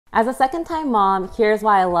As a second-time mom, here's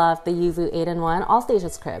why I love the Yuzu 8-in-1 All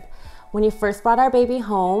Stages crib. When you first brought our baby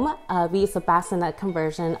home, we used a bassinet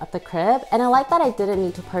conversion of the crib, and I like that I didn't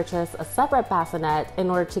need to purchase a separate bassinet in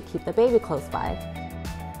order to keep the baby close by.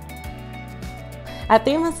 At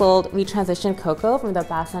 3 months old, we transitioned Coco from the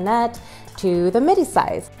bassinet to the midi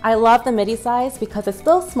size. I love the midi size because it's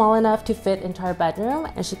still small enough to fit into our bedroom,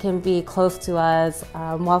 and she can be close to us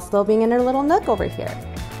while still being in her little nook over here.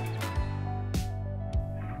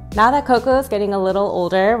 Now that Coco is getting a little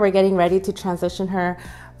older, we're getting ready to transition her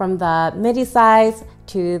from the midi size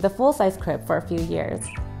to the full size crib for a few years.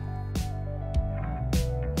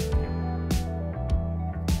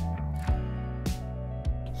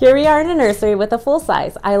 Here we are in a nursery with a full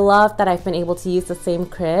size. I love that I've been able to use the same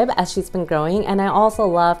crib as she's been growing, and I also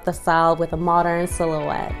love the style with a modern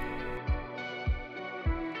silhouette.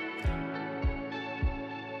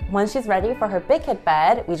 Once she's ready for her big kid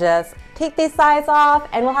bed, we just take these sides off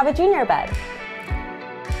and we'll have a junior bed.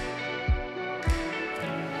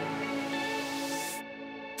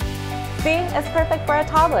 See, it's perfect for a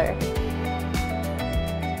toddler.